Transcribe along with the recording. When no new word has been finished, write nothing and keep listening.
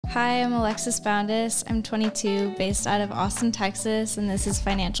Hi, I'm Alexis Boundis. I'm 22, based out of Austin, Texas, and this is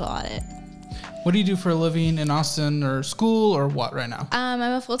Financial Audit. What do you do for a living in Austin, or school, or what right now? I'm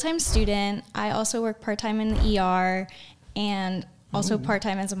a full-time student. I also work part-time in the ER and also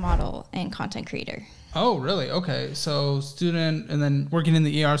part-time as a model and content creator. Oh, really? Okay. So student and then working in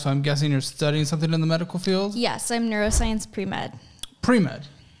the ER, so I'm guessing you're studying something in the medical field? Yes, I'm neuroscience pre-med. Pre-med.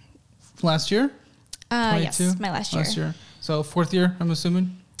 Last year? Yes, my last year. Last year. So fourth year, I'm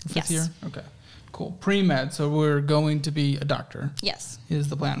assuming? Fifth year? Okay. Cool. Pre-med, so we're going to be a doctor. Yes. Is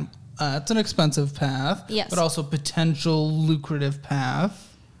the plan. It's an expensive path. Yes. But also potential lucrative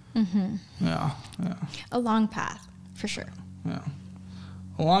path. Mm-hmm. Yeah. A long path, for sure. Yeah.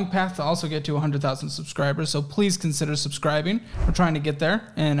 A long path to also get to 100,000 subscribers, so please consider subscribing. We're trying to get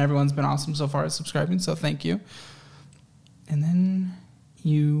there, and everyone's been awesome so far at subscribing, so thank you. And then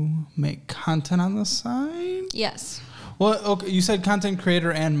you make content on the side? Yes. Well, okay, you said content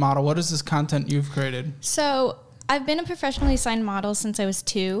creator and model. What is this content you've created? So I've been a professionally signed model since I was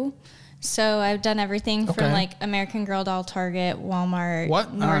 2. So I've done everything from like American Girl Doll, Target, Walmart,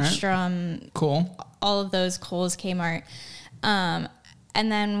 Nordstrom, cool, all of those, Kohl's, Kmart. And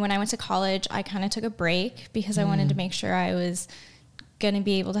then when I went to college, I kind of took a break because I wanted to make sure I was going to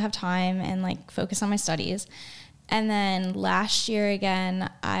be able to have time and like focus on my studies. And then last year again,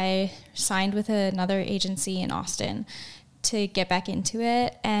 I signed with another agency in Austin to get back into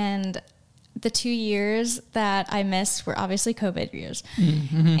it. And the 2 years that I missed were obviously COVID years.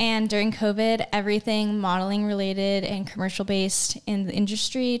 Mm-hmm. And during COVID, everything modeling related and commercial based in the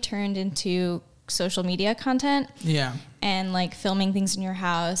industry turned into social media content. Yeah. And like filming things in your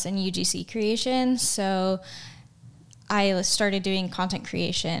house and UGC creation. So I started doing content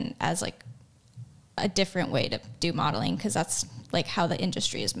creation as like a different way to do modeling, because that's like how the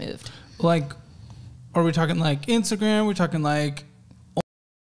industry has moved. Like, are we talking like Instagram? Are we talking like,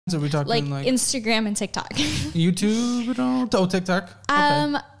 are we talking like Instagram and TikTok? YouTube at all? Oh, TikTok.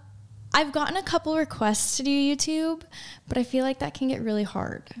 Okay. I've gotten a couple requests to do YouTube, but I feel like that can get really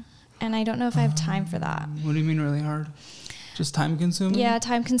hard, and I don't know if I have time for that. What do you mean really hard? Just time consuming? Yeah,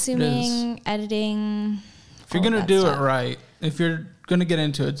 time consuming, editing. If you're gonna do it right, if you're gonna get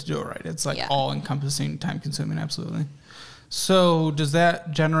into it to do it right, it's like all encompassing, time consuming, absolutely. So does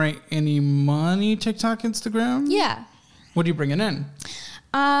that generate any money, TikTok, Instagram? Yeah. What are you bringing in?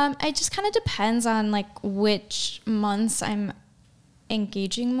 It just kind of depends on like which months I'm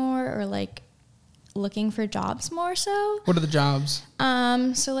engaging more or like looking for jobs more so. What are the jobs?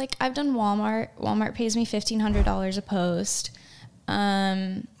 So like I've done Walmart. Walmart pays me $1,500 a post.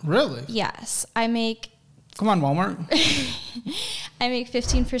 Really? Yes. I make... Come on, Walmart. I make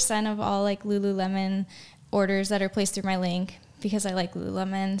 15% of all like Lululemon orders that are placed through my link because I like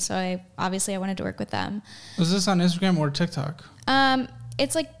Lululemon. So I wanted to work with them. Was this on Instagram or TikTok?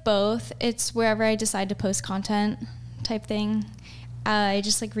 It's like both. It's wherever I decide to post content type thing. I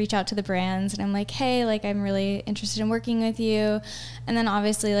just like reach out to the brands and I'm like, hey, like I'm really interested in working with you. And then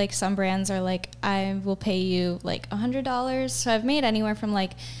obviously like some brands are like, I will pay you like $100. So I've made anywhere from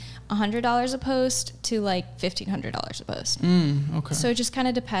like $100 a post to like $1,500 a post. Okay. So it just kind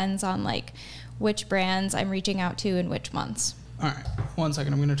of depends on like which brands I'm reaching out to in which months. All right. 1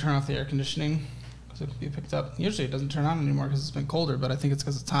 second. I'm going to turn off the air conditioning because it could be picked up. Usually it doesn't turn on anymore because it's been colder, but I think it's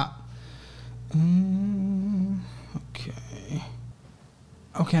because it's hot. Okay.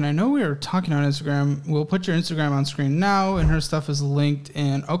 Okay, and I know we were talking on Instagram. We'll put your Instagram on screen now, and her stuff is linked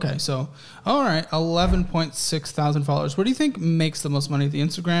in. Okay, so, all right, 11.6 thousand followers. What do you think makes the most money, the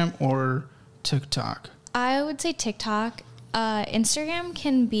Instagram or TikTok? I would say TikTok. Instagram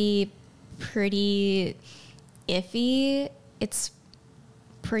can be pretty iffy. It's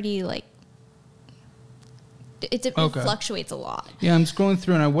pretty, like, it fluctuates a lot. Yeah, I'm scrolling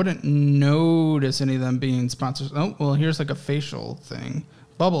through, and I wouldn't notice any of them being sponsors. Oh, well, here's like a facial thing.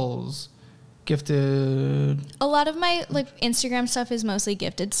 Bubbles, gifted. A lot of my like Instagram stuff is mostly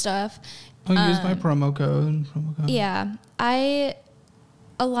gifted stuff. Oh, use my promo code. Yeah, a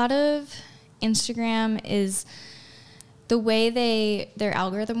lot of Instagram is the way their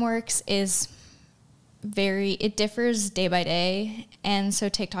algorithm works is it differs day by day, and so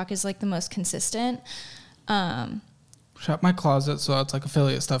TikTok is like the most consistent. Shop My Closet, so that's like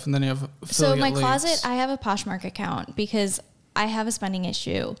affiliate stuff, and then you have affiliate So my links. closet, I have a Poshmark account because I have a spending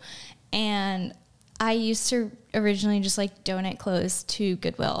issue, and I used to originally just like donate clothes to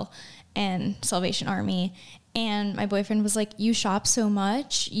Goodwill and Salvation Army, and my boyfriend was like, you shop so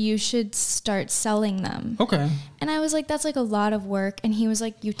much, you should start selling them. Okay. And I was like, that's like a lot of work. And he was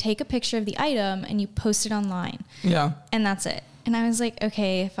like, you take a picture of the item and you post it online. Yeah. And that's it. And I was like,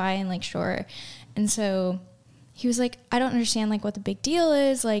 okay, fine, like, sure. And so he was like, I don't understand like what the big deal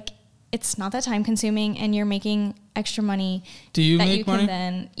is. Like, it's not that time consuming and you're making extra money. Do you that make you can money?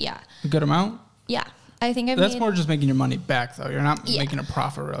 Then, yeah. A good amount? Yeah. I think That's more just making your money back though. You're not making a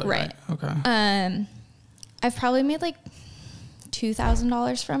profit really, right? Okay. I've probably made like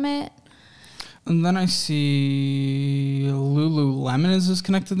 $2,000 from it. And then I see Lululemon is just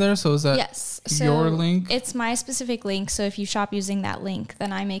connected there. So is that your link? It's my specific link. So if you shop using that link,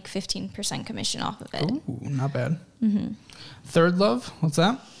 then I make 15% commission off of it. Ooh, not bad. Third Love, what's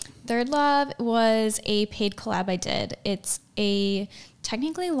that? Third Love was a paid collab I did. It's a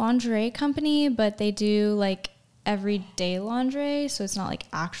technically lingerie company, but they do like everyday lingerie. So it's not like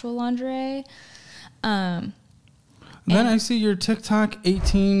actual lingerie. Then I see your TikTok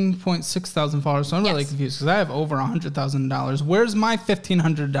 18.6 thousand followers. So I'm really confused because I have over $100,000. Where's my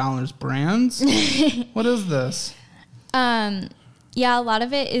 $1,500 brands? What is this? Yeah, a lot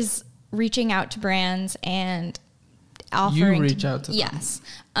of it is reaching out to brands and offering. You reach out to them. Yes.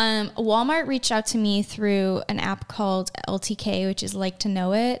 Walmart reached out to me through an app called LTK, which is Like to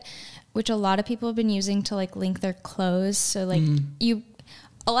Know It, which a lot of people have been using to like link their clothes. So like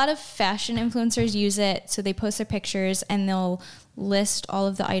a lot of fashion influencers use it. So they post their pictures and they'll list all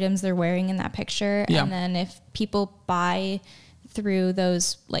of the items they're wearing in that picture. Yeah. And then if people buy through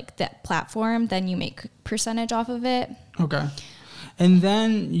those, like that platform, then you make percentage off of it. Okay. And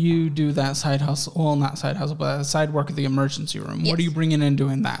then you do that side hustle. Well, not side hustle, but side work at the emergency room. Yes. What are you bringing in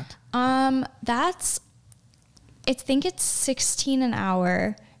doing that? I think it's 16 an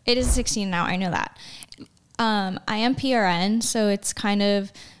hour. It is 16 an hour. I know that. I am PRN, so it's kind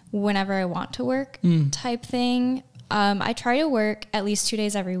of whenever I want to work type thing. I try to work at least 2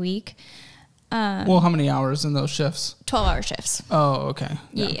 days every week. Well, how many hours in those shifts? 12-hour shifts. Oh, okay.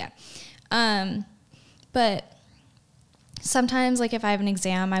 Yeah. But sometimes, like, if I have an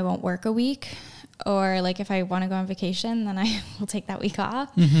exam, I won't work a week. Or, like, if I want to go on vacation, then I will take that week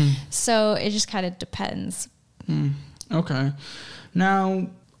off. So it just kind of depends. Okay. Now,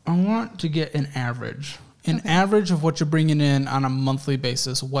 I want to get an average. Average of what you're bringing in on a monthly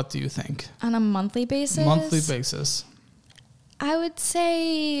basis. What do you think? On a monthly basis? Monthly basis. I would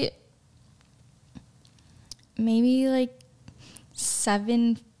say maybe like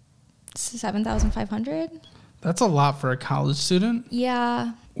 7,500. That's a lot for a college student.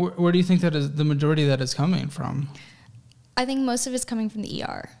 Yeah. Where do you think that is the majority of that is coming from? I think most of it's coming from the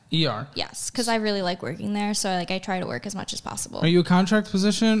ER. ER? Yes, because I really like working there, so like I try to work as much as possible. Are you a contract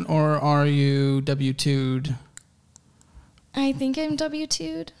position or are you W-2'd? I think I'm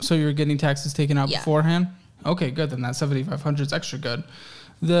W-2'd. So you're getting taxes taken out beforehand? Okay, good. Then that 7,500 is extra good.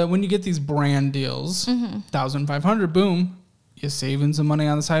 When you get these brand deals, 1,500, boom, you saving some money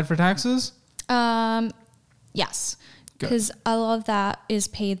on the side for taxes? Yes, because all of that is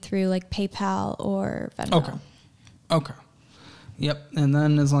paid through like PayPal or Venmo. Okay. Yep. And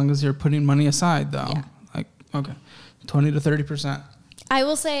then as long as you're putting money aside though, 20 to 30%. I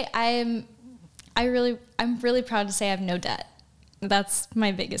will say I'm really proud to say I have no debt. That's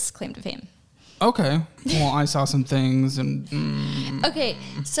my biggest claim to fame. Okay. Well, I saw some things and okay.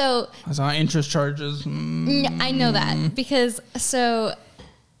 So I saw interest charges. I know that because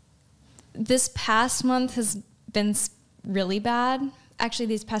this past month has been really bad. Actually,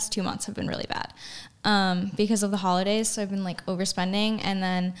 these past 2 months have been really bad. Because of the holidays. So I've been like overspending and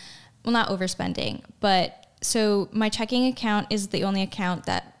then, well, not overspending, but so my checking account is the only account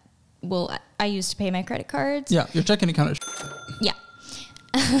that I use to pay my credit cards. Yeah. Your checking account is. Yeah.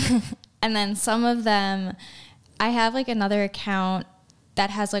 And then some of them, I have like another account that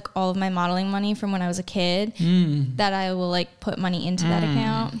has like all of my modeling money from when I was a kid that I will like put money into that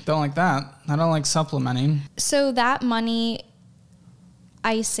account. Don't like that. I don't like supplementing. So that money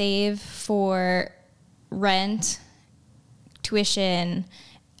I save for rent, tuition,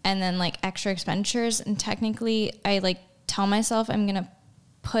 and then like extra expenditures. And technically I like tell myself I'm going to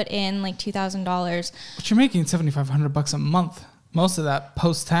put in like $2,000. But you're making $7,500 a month. Most of that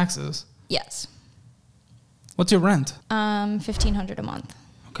post taxes. Yes. What's your rent? $1,500 a month.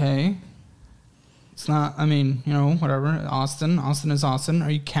 Okay. It's not, I mean, you know, whatever. Austin is Austin.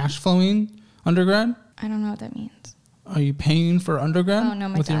 Are you cash flowing undergrad? I don't know what that means. Are you paying for undergrad? Oh no,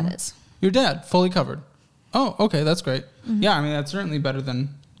 my dad is. Your dad, fully covered. Oh, okay, that's great. Yeah, I mean, that's certainly better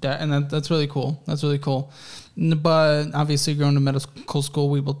than debt, and that's really cool. That's really cool. But obviously, going to medical school,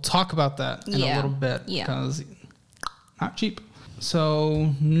 we will talk about that in a little bit because not cheap.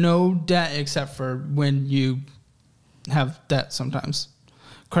 So no debt except for when you have debt sometimes.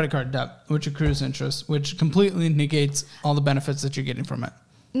 Credit card debt, which accrues interest, which completely negates all the benefits that you're getting from it.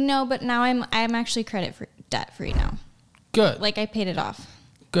 No, but now I'm actually debt free now. Good. Like I paid it off.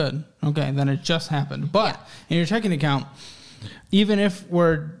 good. Okay, then it just happened. But in your checking account, even if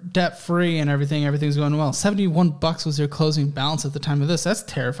we're debt free and everything's going well, $71 was your closing balance at the time of this. That's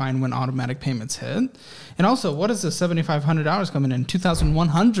terrifying when automatic payments hit. And also, what is the $7,500 coming in?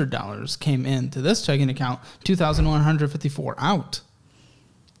 $2,100 came into this checking account. $2,154 out.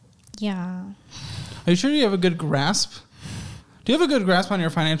 Yeah. Are you sure you have a good grasp? Do you have a good grasp on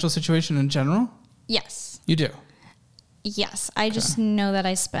your financial situation in general? Yes. You do? Yes. I just know that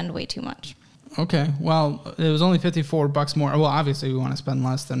I spend way too much. Okay. Well, it was only $54 more. Well, obviously we want to spend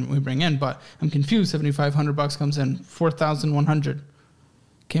less than we bring in, but I'm confused. $7,500 comes in. $4,100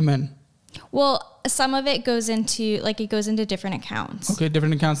 came in. Well, some of it goes into different accounts. Okay,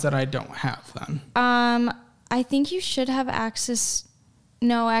 different accounts that I don't have then. I think you should have access.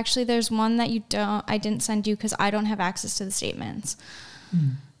 No, actually, there's one that I didn't send you because I don't have access to the statements.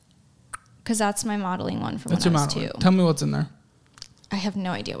 Because that's my modeling one from when I was 2. Tell me what's in there. I have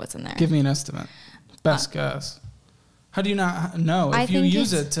no idea what's in there. Give me an estimate. Best guess. How do you not know? If you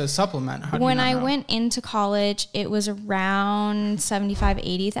use it to supplement, how do you not know? When I went into college, it was around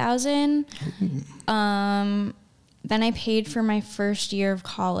 $75,000, $80,000. Then I paid for my first year of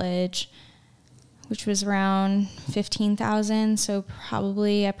college, which was around $15,000. So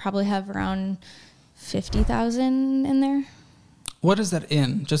I probably have around $50,000 in there. What is that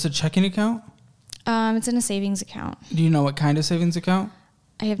in? Just a checking account? It's in a savings account. Do you know what kind of savings account?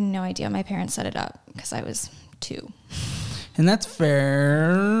 I have no idea. My parents set it up because I was 2. And that's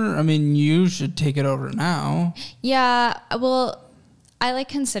fair. I mean, you should take it over now. Yeah. Well, I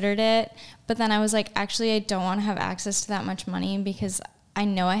considered it, but then I was like, actually, I don't want to have access to that much money because I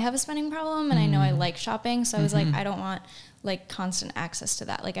know I have a spending problem and I know I like shopping. So I was like, I don't want constant access to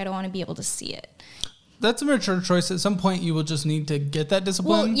that. I don't want to be able to see it. That's a mature choice. At some point, you will just need to get that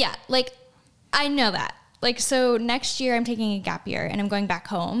discipline. Well, yeah. I know that. So next year I'm taking a gap year and I'm going back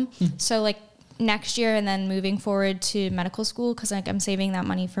home. So next year and then moving forward to medical school because I'm saving that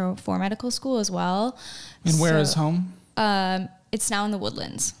money for medical school as well. And where is home? It's now in the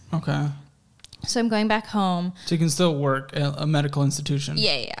Woodlands. Okay. So I'm going back home. So you can still work at a medical institution.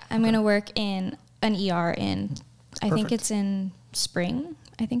 Yeah. I'm going to work in an ER I think it's in Spring,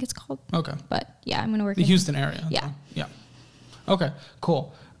 I think it's called. Okay. But yeah, I'm going to work in the Houston area. Yeah. Yeah. Okay,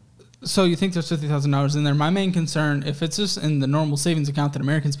 cool. So you think there's $50,000 in there. My main concern, if it's just in the normal savings account that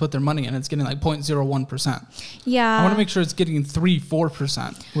Americans put their money in, it's getting 0.01%. Yeah. I want to make sure it's getting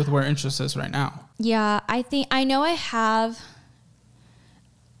 3-4% with where interest is right now. Yeah, I know I have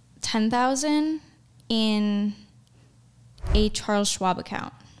 $10,000 in a Charles Schwab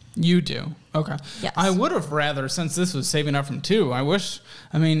account. You do? Okay. Yes. I would have rather, since this was saving up from 2,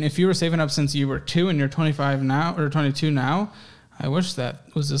 if you were saving up since you were 2 and you're 25 now, or 22 now, I wish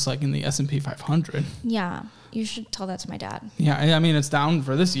that was just in the S&P 500. Yeah, you should tell that to my dad. Yeah, I mean, it's down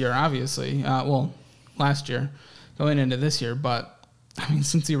for this year, obviously. Last year, going into this year. But, I mean,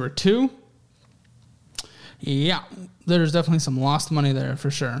 since you were 2, yeah, there's definitely some lost money there for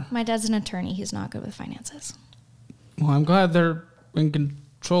sure. My dad's an attorney. He's not good with finances. Well, I'm glad they're in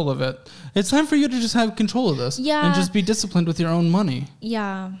control of it. It's time for you to just have control of this. Yeah. And just be disciplined with your own money.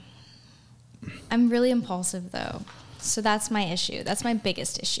 Yeah. I'm really impulsive, though. So that's my issue. That's my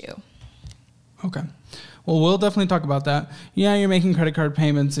biggest issue. Okay. Well, we'll definitely talk about that. Yeah, you're making credit card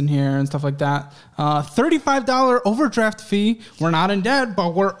payments in here and stuff like that. $35 overdraft fee. We're not in debt,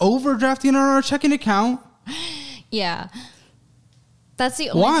 but we're overdrafting on our checking account. Yeah. That's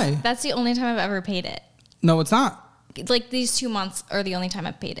the only time I've ever paid it. No, it's not. These 2 months are the only time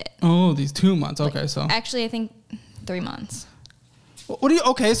I've paid it. Oh, these 2 months. Okay, so. Actually, I think 3 months.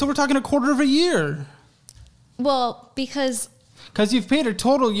 Okay, so we're talking a quarter of a year. Well, because you've paid a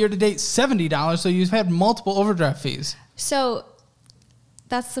total year-to-date $70, so you've had multiple overdraft fees. So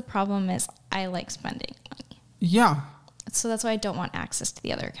that's the problem is I like spending money. Yeah. So that's why I don't want access to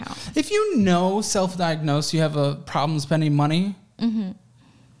the other account. If you know, self-diagnose, you have a problem spending money,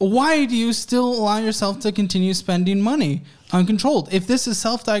 why do you still allow yourself to continue spending money uncontrolled? If this is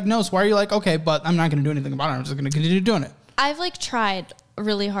self-diagnosed, why are you okay, but I'm not going to do anything about it. I'm just going to continue doing it. I've tried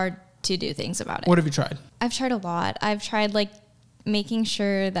really hard to do things about it. What have you tried? I've tried a lot. I've tried making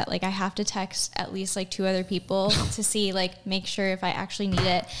sure that I have to text at least 2 other people to see make sure if I actually need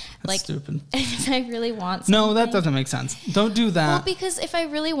it. That's stupid. If I really want something. No, that doesn't make sense. Don't do that. Well, because if I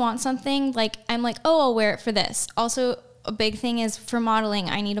really want something, I'm I'll wear it for this. Also, a big thing is for modeling,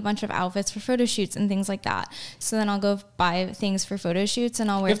 I need a bunch of outfits for photo shoots and things like that. So then I'll go buy things for photo shoots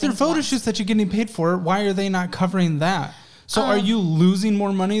and I'll wear. If they're photo shoots that you're getting paid for, why are they not covering that? So are you losing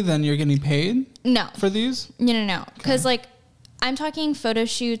more money than you're getting paid? No. For these? No. Because I'm talking photo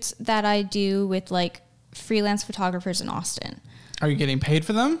shoots that I do with freelance photographers in Austin. Are you getting paid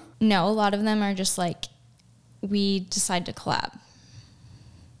for them? No, a lot of them are just like, we decide to collab.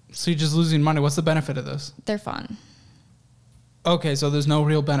 So you're just losing money. What's the benefit of this? They're fun. Okay, so there's no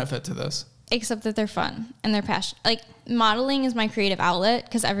real benefit to this. Except that they're fun and they're passionate. Like, modeling is my creative outlet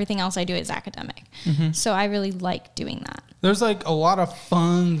because everything else I do is academic. So I really like doing that. There's like a lot of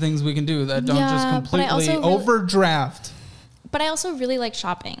fun things we can do that don't just completely overdraft. But I also really like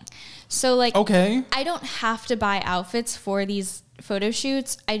shopping. So like, okay, I don't have to buy outfits for these photo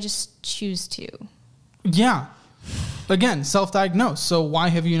shoots. I just choose to. Yeah. Again, self-diagnosed. So why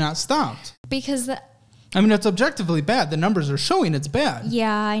have you not stopped? Because I mean, it's objectively bad. The numbers are showing it's bad.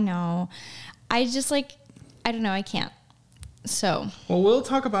 Yeah, I know. I just like, I don't know. I can't. So. Well, we'll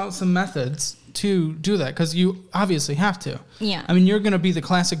talk about some methods to do that because you obviously have to. Yeah. I mean, you're going to be the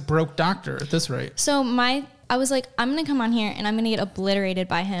classic broke doctor at this rate. So I was like, I'm going to come on here and I'm going to get obliterated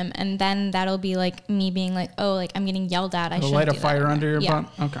by him. And then that'll be like me being like, oh, like I'm getting yelled at. I should light a fire under your butt?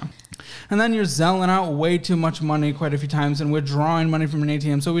 Okay. And then you're zelling out way too much money quite a few times and withdrawing money from an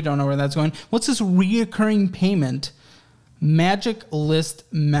ATM, so we don't know where that's going. What's this reoccurring payment? Magic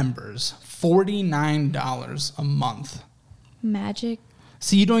List members, $49 a month. Magic?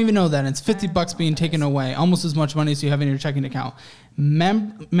 See, you don't even know that. It's $50 being taken away, almost as much money as you have in your checking account.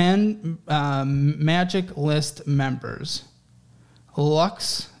 Magic List members.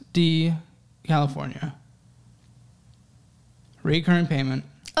 Lux D, California. Recurring payment.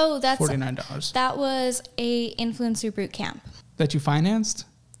 Oh, that's $49. That was a influencer boot camp that you financed.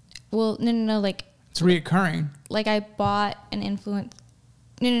 Well, no. Like it's reoccurring. Like I bought an influence.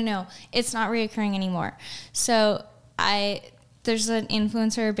 No. It's not reoccurring anymore. So there's an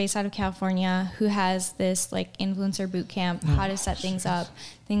influencer based out of California who has this like influencer boot camp, how to set things up,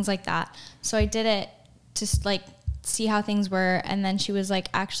 things like that. So I did it to like see how things were, and then she was like,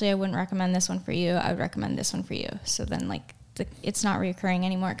 "Actually, I wouldn't recommend this one for you. I would recommend this one for you." So then like. It's not reoccurring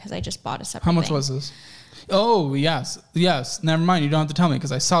anymore because I just bought a separate How much thing. was this? Oh, yes. Never mind. You don't have to tell me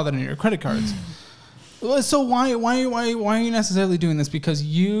because I saw that in your credit cards. So why are you necessarily doing this? Because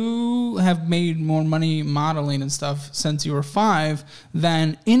you have made more money modeling and stuff since you were 5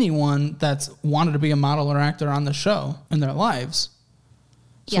 than anyone that's wanted to be a model or actor on the show in their lives.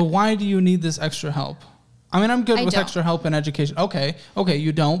 So why do you need this extra help? I mean, I'm good with extra help in education. Okay,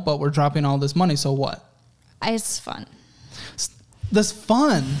 you don't, but we're dropping all this money, so what? It's fun. This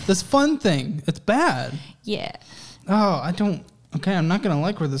fun thing. It's bad. Yeah. Oh, I'm not going to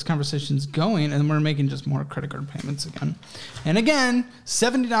like where this conversation's going, and we're making just more credit card payments again. And again,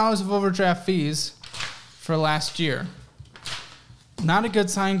 $70 of overdraft fees for last year. Not a good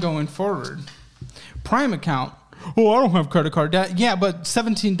sign going forward. Prime account. Oh, I don't have credit card debt. Yeah, but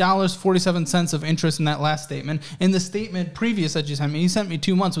 $17.47 of interest in that last statement. And the statement previous that you sent me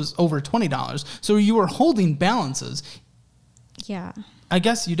 2 months was over $20. So you were holding balances. Yeah. I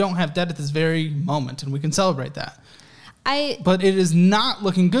guess you don't have debt at this very moment, and we can celebrate that. But it is not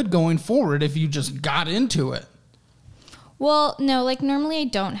looking good going forward if you just got into it. Well, no, like normally I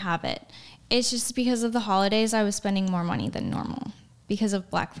don't have it. It's just because of the holidays I was spending more money than normal because of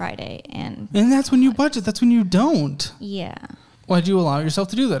Black Friday and that's when you budget. That's when you don't. Yeah. Why'd you allow yourself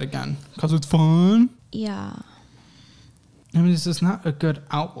to do that again? Because it's fun? Yeah. I mean, this is not a good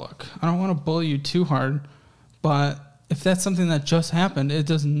outlook. I don't want to bully you too hard, but if that's something that just happened, it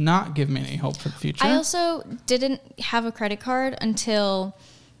does not give me any hope for the future. I also didn't have a credit card until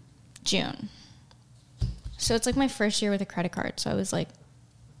June. So it's like my first year with a credit card. So I was like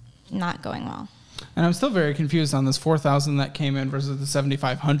not going well. And I'm still very confused on this $4,000 that came in versus the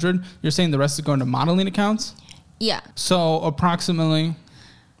 $7,500. You're saying the rest is going to modeling accounts? Yeah. So approximately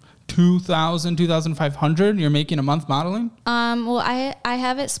 $2,000, $2,500 you're making a month modeling? Well, I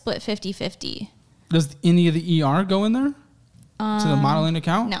have it split 50-50. Does any of the ER go in there to the modeling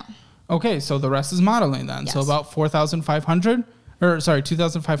account? No. Okay, so the rest is modeling then. Yes. So about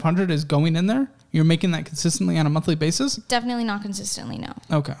 $2,500 is going in there? You're making that consistently on a monthly basis? Definitely not consistently, no.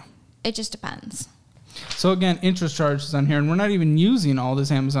 Okay. It just depends. So again, interest charges on here, and we're not even using all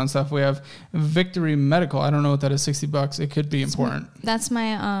this Amazon stuff. We have Victory Medical. I don't know what that is, $60. It could be important. That's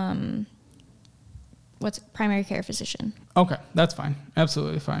my primary care physician. Okay, that's fine.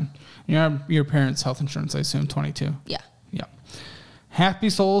 Absolutely fine. Your parents' health insurance, I assume, 22. Yeah. Yeah. Happy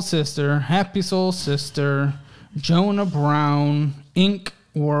Soul Sister, Jonah Brown, Ink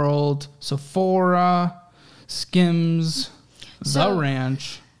World, Sephora, Skims, The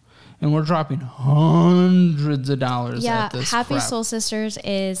Ranch, and we're dropping hundreds of dollars at this Happy crap. Soul Sisters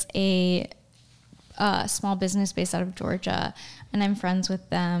is a small business based out of Georgia, and I'm friends with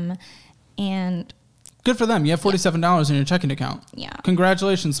them, and good for them. You have $47 in your checking account. Yeah.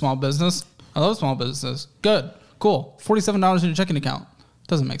 Congratulations, small business. I love small business. Good. cool. $47 in your checking account.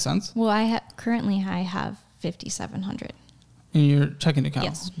 Doesn't make sense. Well, currently I have $5,700 in your checking account.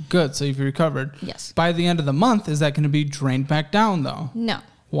 Yes. Good. So you've recovered. Yes. By the end of the month, is that going to be drained back down though? No.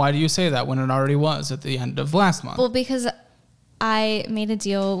 Why do you say that when it already was at the end of last month? Well, because I made a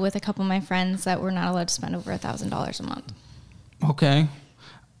deal with a couple of my friends that we're not allowed to spend over $1,000 a month. Okay.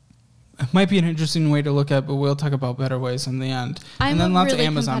 It might be an interesting way to look at, but we'll talk about better ways in the end. I'm and then a lots really of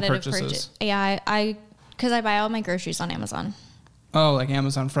Amazon competitive purchases. Yeah, because I buy all my groceries on Amazon. Oh, like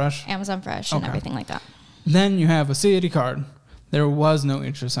Amazon Fresh? Amazon Fresh and everything like that. Then you have a CIT card. There was no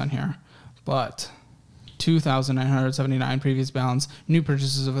interest on here, but $2,979 previous balance, new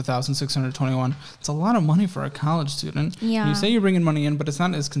purchases of $1,621. It's a lot of money for a college student. Yeah. You say you're bringing money in, but it's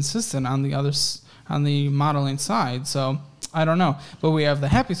not as consistent on the modeling side. So I don't know. But we have the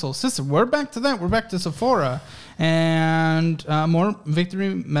Happy Soul Sister. We're back to that. We're back to Sephora. And more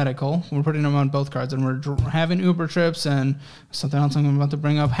Victory Medical. We're putting them on both cards. And we're having Uber trips and something else I'm about to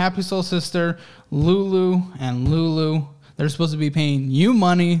bring up. Happy Soul Sister, Lulu, and Lulu. They're supposed to be paying you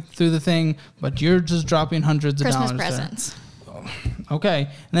money through the thing, but you're just dropping hundreds of dollars Christmas presents. Okay.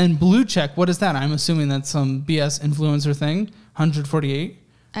 And then Blue Check. What is that? I'm assuming that's some BS influencer thing. 148.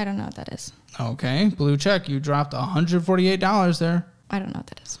 I don't know what that is. Okay. Blue Check. You dropped $148 there. I don't know what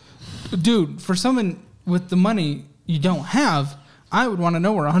that is. Dude, for someone with the money you don't have, I would want to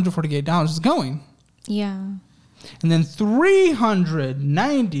know where $148 is going. Yeah. And then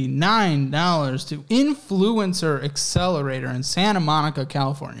 $399 to Influencer Accelerator in Santa Monica,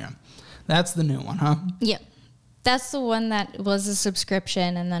 California. That's the new one, huh? Yep. That's the one that was a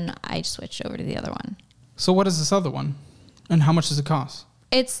subscription, and then I switched over to the other one. So what is this other one? And how much does it cost?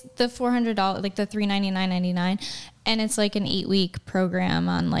 It's the $400, like the $399.99, and it's like an 8-week program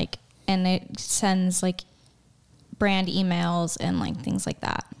on like, and it sends like brand emails and like things like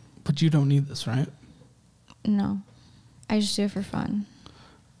that. But you don't need this, right? No, I just do it for fun.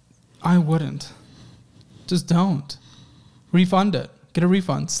 I wouldn't. Just don't. Refund it. Get a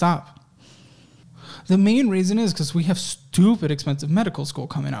refund. Stop. The main reason is because we have stupid expensive medical school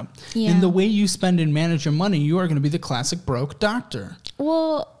coming up. Yeah. And the way you spend and manage your money, you are going to be the classic broke doctor.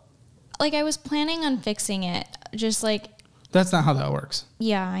 Well, like I was planning on fixing it. Just like... That's not how that works.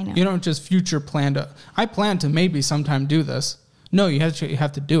 Yeah, I know. You don't just future plan to... I plan to maybe sometime do this. No, you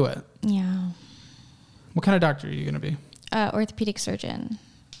have to do it. Yeah. What kind of doctor are you going to be? Orthopedic surgeon.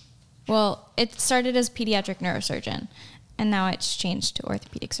 Well, it started as pediatric neurosurgeon, and now it's changed to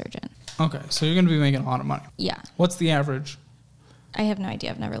orthopedic surgeon. Okay, so you're going to be making a lot of money. Yeah. What's the average? I have no idea.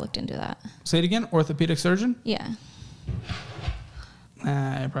 I've never looked into that. Say it again. Orthopedic surgeon? Yeah.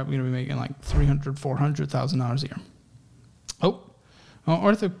 You're probably going to be making like $300,000, $400,000 a year. Oh, well,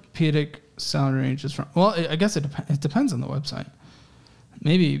 orthopedic salary range is from... Well, I guess it depends on the website.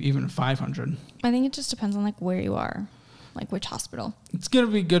 Maybe even 500. I think it just depends on like where you are, like which hospital. It's going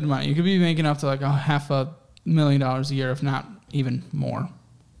to be good money. You could be making up to like $500,000 a year, if not even more,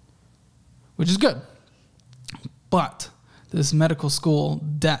 which is good. But this medical school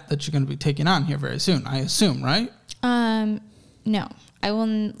debt that you're going to be taking on here very soon, I assume, right? No, I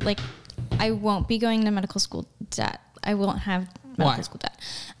won't be going to medical school debt. I won't have medical school debt.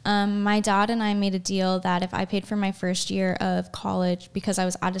 My dad and I made a deal that if I paid for my first year of college, because I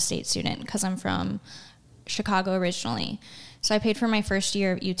was out-of-state student, because I'm from Chicago originally, so I paid for my first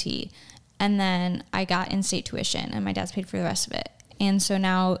year of UT, and then I got in-state tuition, and my dad's paid for the rest of it. And so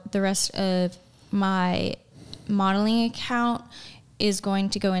now the rest of my modeling account is going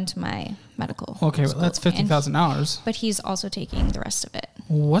to go into my medical Okay, well, school. that's $50,000. But he's also taking the rest of it.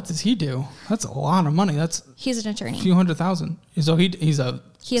 What does he do? That's a lot of money. That's He's an attorney. a few $100,000. So he's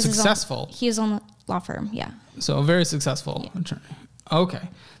successful. He has his own law firm, yeah. So a very successful attorney. Okay.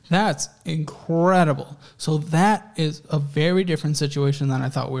 That's incredible. So that is a very different situation than I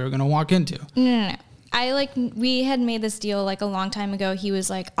thought we were going to walk into. No. We had made this deal like a long time ago. He was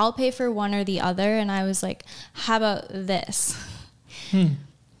like, I'll pay for one or the other. And I was like, how about this?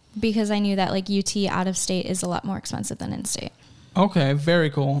 Because I knew that like UT out of state is a lot more expensive than in state. Okay, very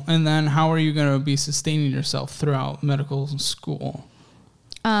cool. And then how are you going to be sustaining yourself throughout medical school?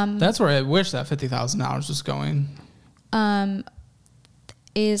 That's where I wish that $50,000 was going.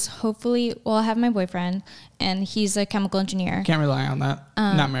 Is hopefully, well, I have my boyfriend and he's a chemical engineer. Can't rely on that.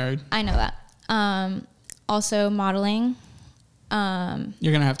 Not married. I know that. Also modeling. You're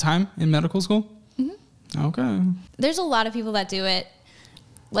going to have time in medical school? Mm-hmm. Okay. There's a lot of people that do it.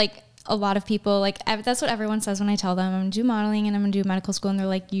 Like a lot of people, like that's what everyone says when I tell them I'm going to do modeling and I'm going to do medical school. And they're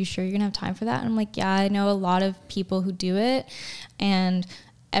like, you sure you're going to have time for that? And I'm like, yeah, I know a lot of people who do it. And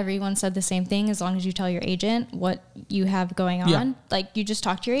everyone said the same thing. As long as you tell your agent what you have going on, like you just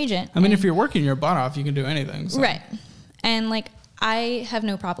talk to your agent. I mean, if you're working your butt off, you can do anything. So. Right. And like, I have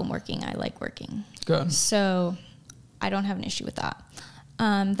no problem working. I like working. Good. So I don't have an issue with that.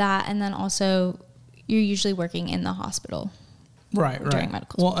 That, and then also you're usually working in the hospital. Right. During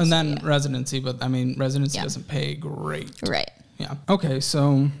medical school. Well, and then residency, but I mean, residency doesn't pay great. Right. Yeah. Okay.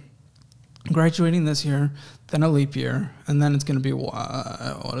 So graduating this year, then a leap year, and then it's going to be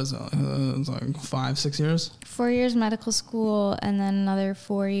what is it? It's like 5-6 years. 4 years medical school, and then another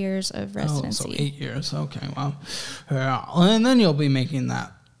 4 years of residency. Oh, so 8 years. Okay, wow. Yeah. And then you'll be making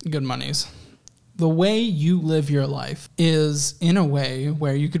that good monies. The way you live your life is in a way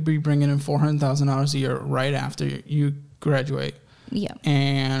where you could be bringing in $400,000 a year right after you graduate. Yeah.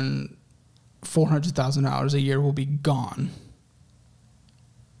 And $400,000 a year will be gone.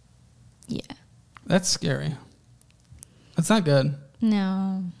 Yeah. That's scary. That's not good.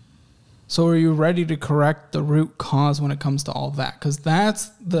 No. So are you ready to correct the root cause when it comes to all that? Because that's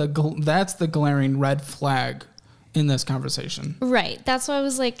the glaring red flag in this conversation. Right. That's why I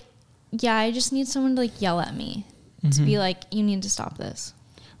was like, yeah, I just need someone to like yell at me to be like, you need to stop this.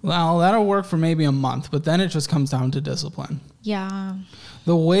 Well, that'll work for maybe a month, but then it just comes down to discipline. Yeah.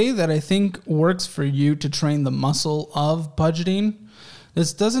 The way that I think works for you to train the muscle of budgeting,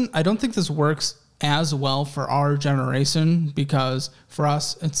 I don't think this works as well for our generation, because for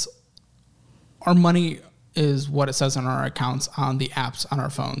us, our money is what it says on our accounts, on the apps, on our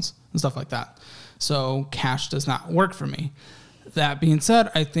phones and stuff like that. So cash does not work for me. That being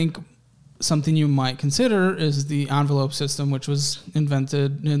said, I think something you might consider is the envelope system, which was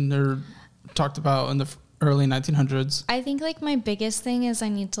invented and talked about in the early 1900s. I think like my biggest thing is I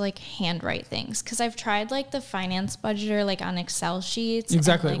need to like handwrite things, because I've tried like the finance budgeter like on Excel sheets.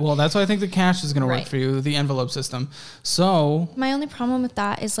 Exactly. Well, that's why I think the cash is going to work for you, the envelope system. So my only problem with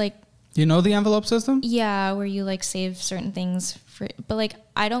that is like, you know the envelope system? Yeah, where you like save certain things but like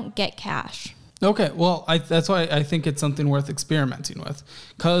I don't get cash. Okay, well, that's why I think it's something worth experimenting with.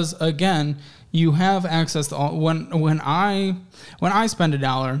 Because again, you have access to all. When I spend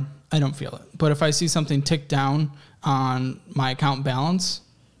 $1, I don't feel it. But if I see something tick down on my account balance,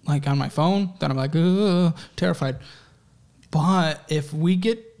 like on my phone, then I'm like, ugh, terrified. But if we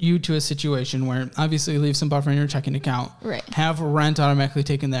get you to a situation where obviously leave some buffer in your checking account, right, have rent automatically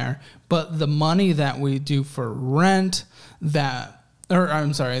taken there, but the money that we do for rent, the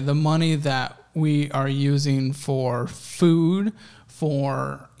money that we are using for food,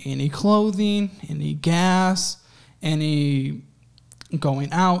 for any clothing, any gas, any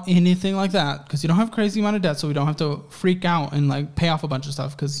going out, anything like that, because you don't have a crazy amount of debt, so we don't have to freak out and like pay off a bunch of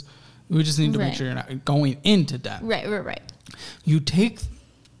stuff, because we just need to make sure you're not going into debt. Right. You take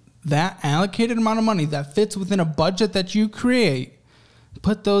that allocated amount of money that fits within a budget that you create,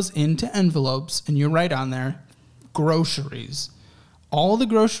 put those into envelopes, and you write on there groceries. All the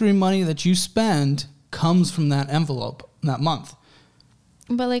grocery money that you spend comes from that envelope that month.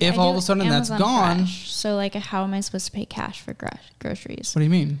 But like, if all of a sudden Amazon that's gone, Fresh, so like, how am I supposed to pay cash for groceries? What do you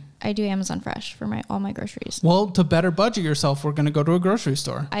mean? I do Amazon Fresh for all my groceries. Well, to better budget yourself, we're going to go to a grocery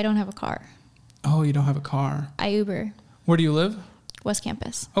store. I don't have a car. Oh, you don't have a car. I Uber. Where do you live? West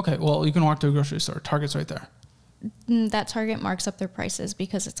Campus. Okay, well, you can walk to a grocery store. Target's right there. That Target marks up their prices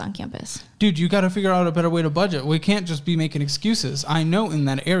because it's on campus. Dude, you got to figure out a better way to budget. We can't just be making excuses. I know in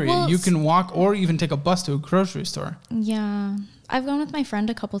that area you can walk or even take a bus to a grocery store. Yeah. I've gone with my friend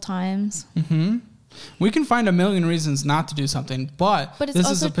a couple times. Mm-hmm. We can find a million reasons not to do something, but it's this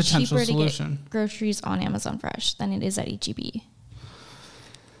also is a potential cheaper solution. To get groceries on Amazon Fresh than it is at HEB.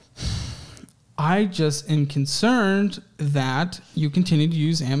 I just am concerned that you continue to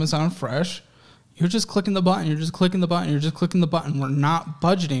use Amazon Fresh. You're just clicking the button. You're just clicking the button. You're just clicking the button. We're not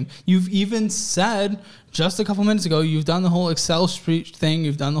budgeting. You've even said just a couple minutes ago, you've done the whole Excel spreadsheet thing.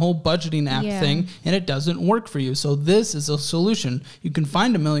 You've done the whole budgeting app thing, and it doesn't work for you. So this is a solution. You can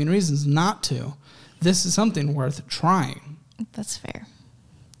find a million reasons not to. This is something worth trying. That's fair.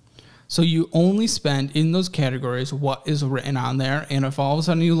 So you only spend in those categories what is written on there. And if all of a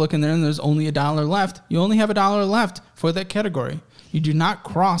sudden you look in there and there's only $1 left, you only have $1 left for that category. You do not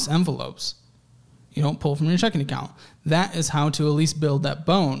cross envelopes. You don't pull from your checking account. That is how to at least build that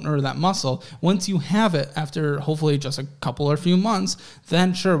bone or that muscle. Once you have it after hopefully just a couple or few months,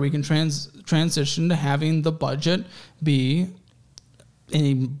 then sure, we can transition to having the budget be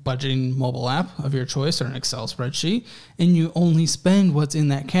any budgeting mobile app of your choice or an Excel spreadsheet, and you only spend what's in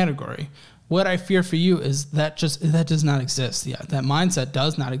that category. What I fear for you is that does not exist yet. That mindset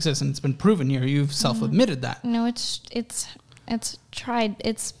does not exist, and it's been proven here. You've self-admitted that. No, it's tried.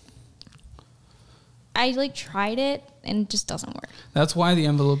 I like tried it and it just doesn't work. That's why the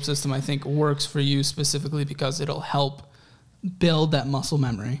envelope system, I think, works for you specifically, because it'll help build that muscle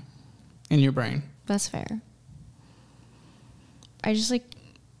memory in your brain. That's fair. I just like,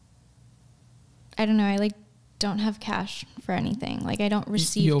 I don't know. I like don't have cash for anything. Like I don't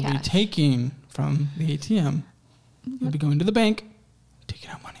receive You'll cash. be taking from the ATM. You'll be going to the bank, taking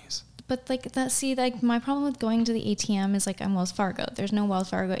out monies. But like that, see, like my problem with going to the ATM is like I'm Wells Fargo. There's no Wells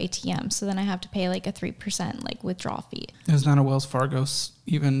Fargo ATM, so then I have to pay like a 3% like withdrawal fee. There's not a Wells Fargo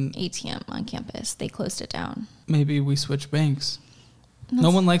even ATM on campus. They closed it down. Maybe we switch banks. No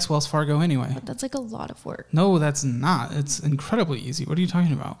one likes Wells Fargo anyway. But that's like a lot of work. No, that's not. It's incredibly easy. What are you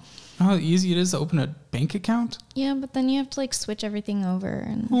talking about? You know how easy it is to open a bank account? Yeah, but then you have to like switch everything over.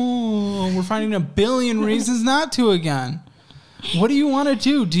 And oh, we're finding a billion reasons not to again. What do you want to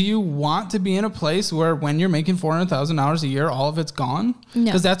do? Do you want to be in a place where when you're making $400,000 a year, all of it's gone? No.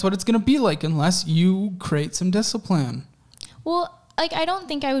 Because that's what it's going to be like unless you create some discipline. Well, like I don't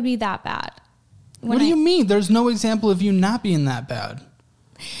think I would be that bad. What do you mean? There's no example of you not being that bad.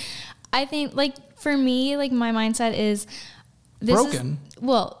 I think like for me, like my mindset is this broken.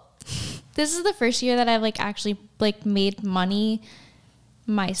 This is the first year that I've like actually like made money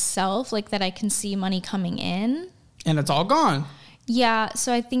myself, like that I can see money coming in. And it's all gone. Yeah,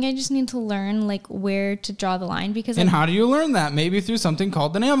 so I think I just need to learn like where to draw the line because. And how do you learn that? Maybe through something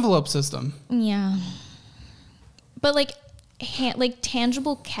called an envelope system. Yeah, but like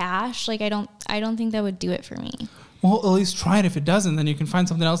tangible cash, like I don't think that would do it for me. Well, at least try it. If it doesn't, then you can find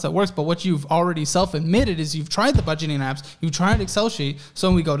something else that works. But what you've already self-admitted is you've tried the budgeting apps, you've tried Excel sheet,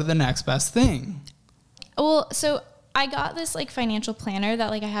 so we go to the next best thing. Well, so I got this like financial planner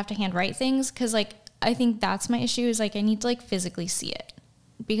that like I have to handwrite things because like I think that's my issue is like I need to like physically see it.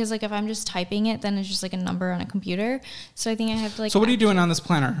 Because like if I'm just typing it, then it's just like a number on a computer. So I think I have to like. So what are you doing on this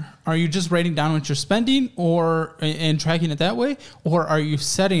planner? Are you just writing down what you're spending, or and tracking it that way, or are you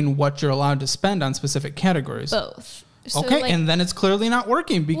setting what you're allowed to spend on specific categories? Both. So okay, like, and then it's clearly not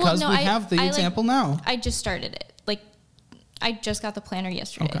working because well, no, we have the example now. I just started it. Like I just got the planner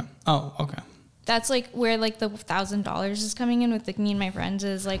yesterday. Okay. Oh, okay. That's like where like the $1,000 is coming in with like me and my friends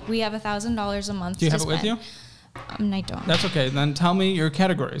is like we have $1,000 a month. Do you have it with you? I don't. That's okay. Then tell me your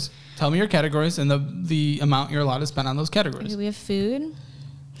categories. Tell me your categories and the amount you're allowed to spend on those categories. Okay, we have food.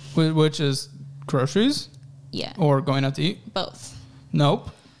 Which is groceries? Yeah. Or going out to eat? Both. Nope.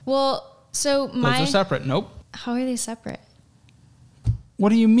 Well, so those are separate. Nope. How are they separate? What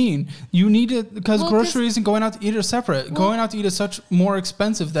do you mean? You need to, because groceries and going out to eat are separate. Well, going out to eat is such more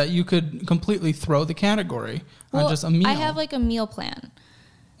expensive that you could completely throw the category on just a meal. I have like a meal plan.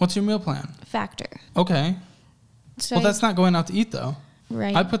 What's your meal plan? Factor. Okay. So well, that's not going out to eat though.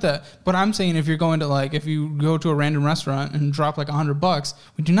 Right. I put that, but I'm saying if you're going to like, if you go to a random restaurant and drop like $100,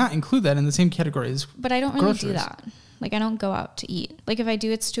 we do not include that in the same category as But I don't really groceries. do that. Like I don't go out to eat. Like if I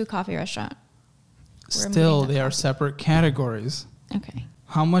do, it's to a coffee restaurant. Still, they are separate categories. Okay.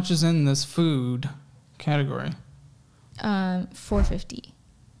 How much is in this food category? $450.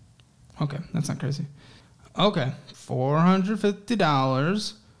 Okay, that's not crazy. Okay,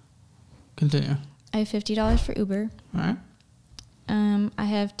 $450. Continue. I have $50 for Uber. All right. I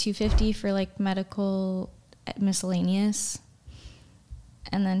have $250 for like medical miscellaneous,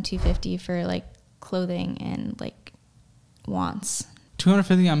 and then $250 for like clothing and like wants.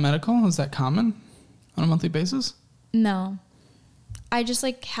 $250 on medical? Is that common on a monthly basis? No, I just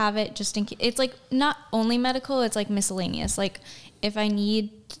like have it just in case. It's like not only medical; it's like miscellaneous. Like if I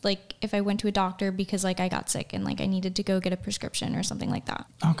need, like if I went to a doctor because like I got sick and like I needed to go get a prescription or something like that.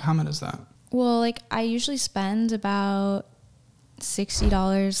 How common is that? Well, like I usually spend about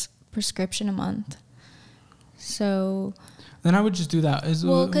 $60 prescription a month. So then I would just do that. Is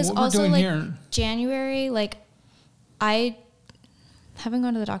well, because also doing like here. January, like I haven't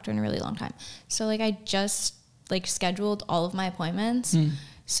gone to the doctor in a really long time. So like I just like scheduled all of my appointments.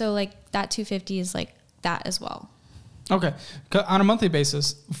 So like that $250 is like that as well. Okay. On a monthly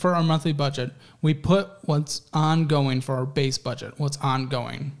basis, for our monthly budget, we put what's ongoing for our base budget, what's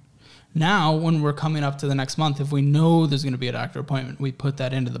ongoing. Now, when we're coming up to the next month, if we know there's going to be a doctor appointment, we put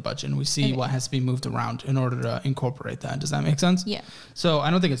that into the budget and we see what has to be moved around in order to incorporate that. Does that make sense? Yeah. So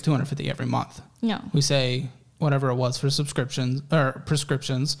I don't think it's $250 every month. No. We say whatever it was for subscriptions or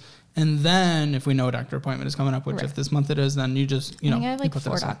prescriptions. And then if we know a doctor appointment is coming up, which if this month it is, then you just, I think I have like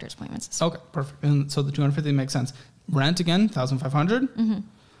 4 doctor's appointments. Okay, perfect. And so the $250 makes sense. Rent again, $1,500. Mm-hmm.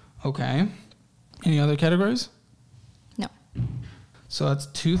 Okay. Any other categories? No. So that's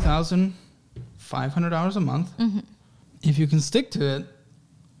 $2,500 a month. Mm-hmm. If you can stick to it,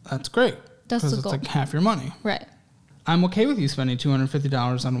 that's great. That's the because it's goal. like half your money. Right. I'm okay with you spending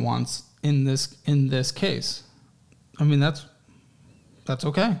 $250 on wants in this case. I mean, that's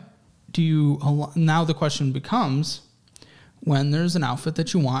okay. Now the question becomes, when there's an outfit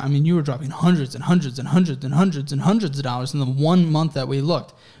that you want, I mean, you were dropping hundreds and hundreds and hundreds and hundreds and hundreds of dollars in the 1 month that we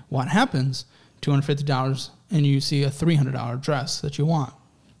looked. What happens? $250 and you see a $300 dress that you want.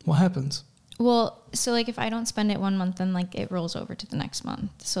 What happens? Well, so like if I don't spend it 1 month, then like it rolls over to the next month.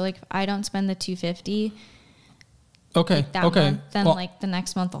 So like if I don't spend the $250, like that month, then well, like the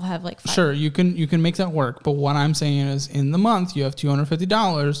next month I'll have like $500. Sure, you can make that work. But what I'm saying is, in the month you have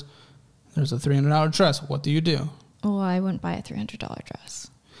 $250. There's a $300 dress. What do you do? Well, I wouldn't buy a $300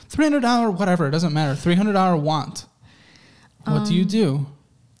 dress. $300, whatever, it doesn't matter. $300 want. What do you do?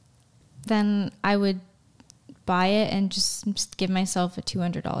 Then I would buy it and just give myself a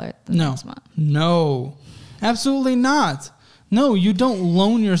 $200 next month. No, absolutely not. No, you don't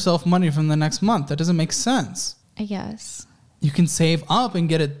loan yourself money from the next month. That doesn't make sense. I guess. You can save up and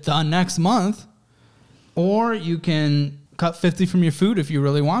get it the next month, or you can cut 50 from your food if you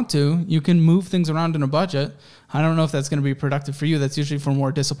really want to. You can move things around in a budget. I don't know if that's going to be productive for you. That's usually for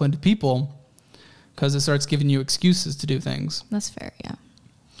more disciplined people, because it starts giving you excuses to do things. That's fair, yeah.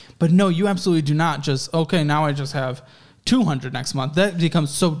 But no, you absolutely do not just, okay, now I just have 200 next month. That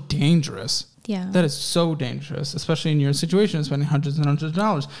becomes so dangerous. Yeah. That is so dangerous, especially in your situation, spending hundreds and hundreds of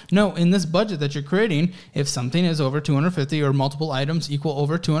dollars. No, in this budget that you're creating, if something is over 250 or multiple items equal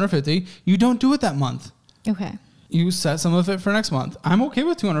over 250, you don't do it that month. Okay. You set some of it for next month. I'm okay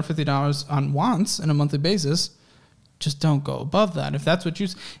with $250 on wants on a monthly basis. Just don't go above that. If that's what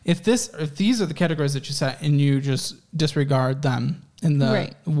if these are the categories that you set and you just disregard them in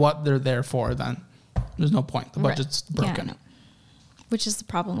the what they're there for, then there's no point. The budget's broken. Yeah, which is the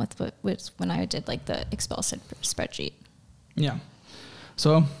problem with when I did like the Excel spreadsheet. Yeah.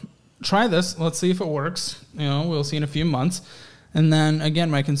 So try this. Let's see if it works. We'll see in a few months. And then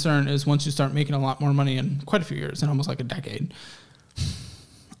again, my concern is once you start making a lot more money in quite a few years, in almost like a decade,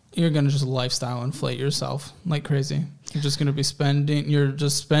 you're going to just lifestyle inflate yourself like crazy. You're just going to be spending.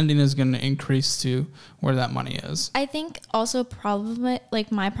 Spending is going to increase to where that money is. I think also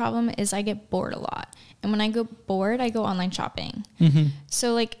my problem is I get bored a lot. And when I go bored, I go online shopping. Mm-hmm.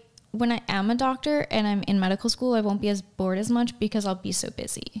 So like when I am a doctor and I'm in medical school, I won't be as bored as much because I'll be so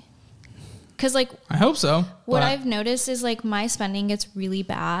busy. Because like, I hope so. What I've noticed is like my spending gets really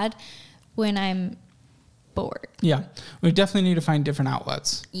bad when I'm bored. Yeah. We definitely need to find different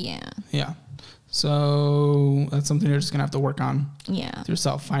outlets. Yeah. Yeah. So that's something you're just going to have to work on. Yeah.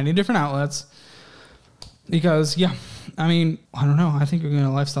 Yourself, finding different outlets. Because, I mean, I don't know. I think you're going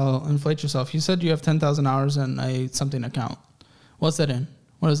to lifestyle inflate yourself. You said you have $10,000 in a something account. What's that in?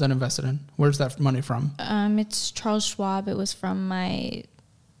 What is that invested in? Where's that money from? It's Charles Schwab. It was from my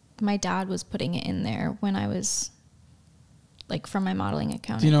dad was putting it in there when I was like from my modeling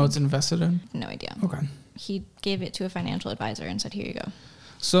account. Do you know what's invested in? No idea. Okay. He gave it to a financial advisor and said, here you go.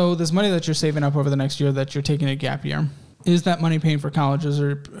 So this money that you're saving up over the next year that you're taking a gap year, is that money paying for colleges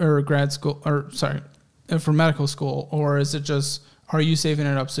or grad school for medical school? Or is it just, are you saving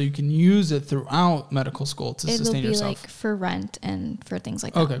it up so you can use it throughout medical school to sustain yourself? It'll be like for rent and for things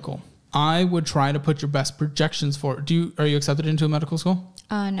like that. Okay, cool. I would try to put your best projections for it. Are you accepted into a medical school?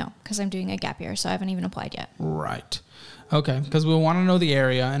 No, because I'm doing a gap year, so I haven't even applied yet. Right. Okay, because we'll want to know the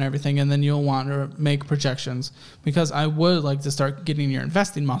area and everything, and then you'll want to make projections. Because I would like to start getting your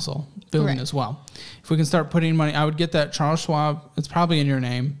investing muscle building as well. If we can start putting money, I would get that Charles Schwab. It's probably in your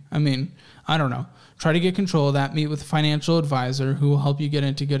name. I mean, I don't know. Try to get control of that. Meet with a financial advisor who will help you get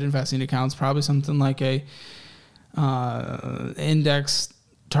into good investing accounts. Probably something like a index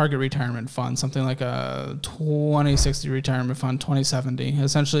target retirement fund, something like a 2060 retirement fund, 2070.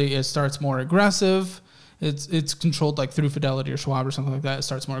 Essentially, it starts more aggressive. It's controlled like through Fidelity or Schwab or something like that. It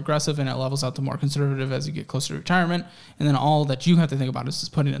starts more aggressive and it levels out to more conservative as you get closer to retirement. And then all that you have to think about is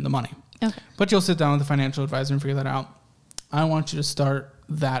just putting in the money. Okay. But you'll sit down with a financial advisor and figure that out. I want you to start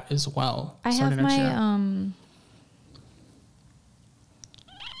that as well. I have my,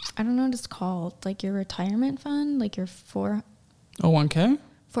 I don't know what it's called, like your retirement fund, like your 401k?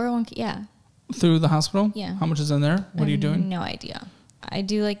 401k, yeah. Through the hospital? Yeah. How much is in there? What are you doing? No idea. I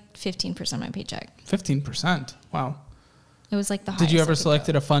do like 15% of my paycheck. 15%? Wow. It was like the highest. Did you ever select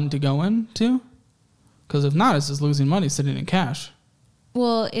a fund to go into? Because if not, it's just losing money sitting in cash.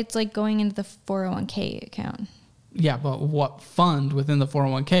 Well, it's like going into the 401k account. Yeah, but what fund within the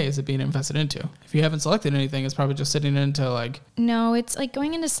 401k is it being invested into? If you haven't selected anything, it's probably just sitting into like... No, it's like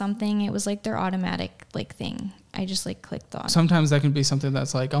going into something. It was like their automatic like thing. I just like clicked on. Sometimes that can be something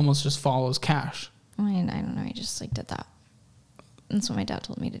that's like almost just follows cash. I don't know. I just like did that. That's what my dad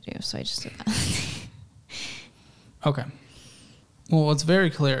told me to do. So I just did that. Okay. Well, what's very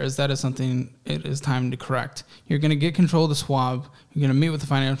clear is that is something it is time to correct. You're going to get control of the swab. You're going to meet with the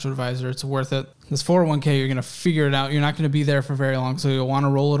financial advisor. It's worth it. This 401k, you're going to figure it out. You're not going to be there for very long, so you'll want to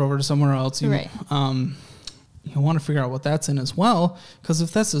roll it over to somewhere else. Right. You'll want to figure out what that's in as well, because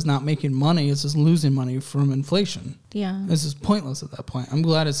if this is not making money, it's just losing money from inflation. Yeah. This is pointless at that point. I'm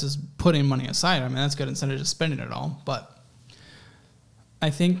glad it's just putting money aside. I mean, that's good instead of just spending it all. But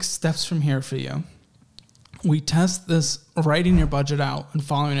I think steps from here for you. We test this, writing your budget out and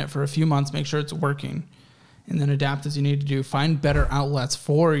following it for a few months, make sure it's working, and then adapt as you need to do. Find better outlets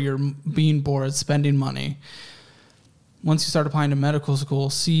for your being bored, spending money. Once you start applying to medical school,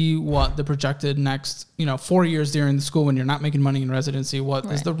 see what the projected next, 4 years during the school when you're not making money in residency, what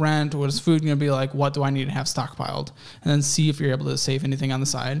is the rent, what is food going to be like, what do I need to have stockpiled, and then see if you're able to save anything on the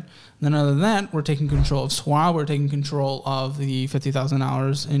side. And then other than that, we're taking control of SWA, we're taking control of the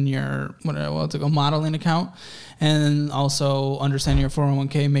 $50,000 in your, modeling account, and also understanding your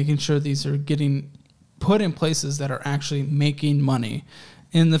 401k, making sure these are getting put in places that are actually making money.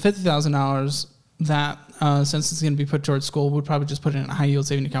 In the $50,000, that since it's going to be put towards school, we'd probably just put it in a high yield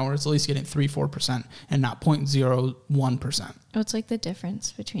saving account where it's at least getting 3-4% and not 0.01%. What's like the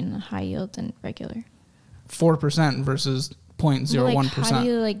difference between the high yield and regular? 4% versus 0.01%. How do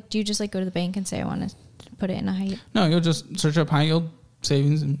you do you just go to the bank and say I want to put it in a high yield? No, you'll just search up high yield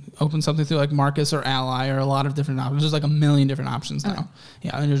savings and open something through Marcus or Ally or a lot of different options. There's a million different options now. Okay.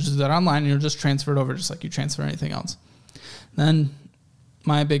 Yeah, and you'll just do that online and you'll just transfer it over just like you transfer anything else. Then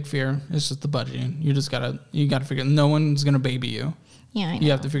my big fear is just the budgeting. You gotta figure. No one's gonna baby you. Yeah, I know.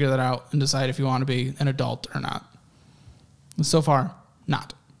 You have to figure that out and decide if you want to be an adult or not. So far,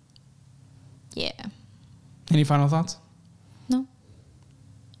 not. Yeah. Any final thoughts? No,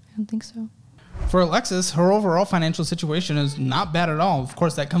 I don't think so. For Alexis, her overall financial situation is not bad at all. Of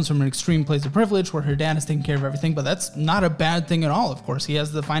course, that comes from an extreme place of privilege where her dad is taking care of everything, but that's not a bad thing at all. Of course, he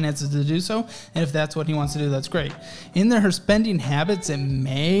has the finances to do so, and if that's what he wants to do, that's great. In her spending habits, it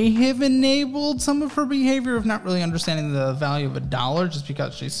may have enabled some of her behavior of not really understanding the value of a dollar just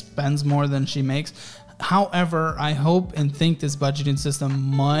because she spends more than she makes. However, I hope and think this budgeting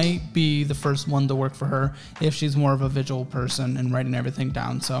system might be the first one to work for her if she's more of a visual person and writing everything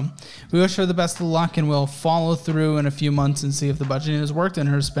down. So we wish her the best of luck, and we'll follow through in a few months and see if the budgeting has worked and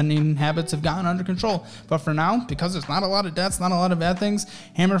her spending habits have gotten under control. But for now, because there's not a lot of debts, not a lot of bad things,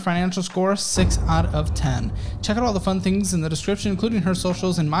 Hammer financial score 6 out of 10. Check out all the fun things in the description, including her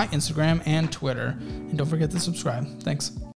socials and my Instagram and Twitter. And don't forget to subscribe. Thanks.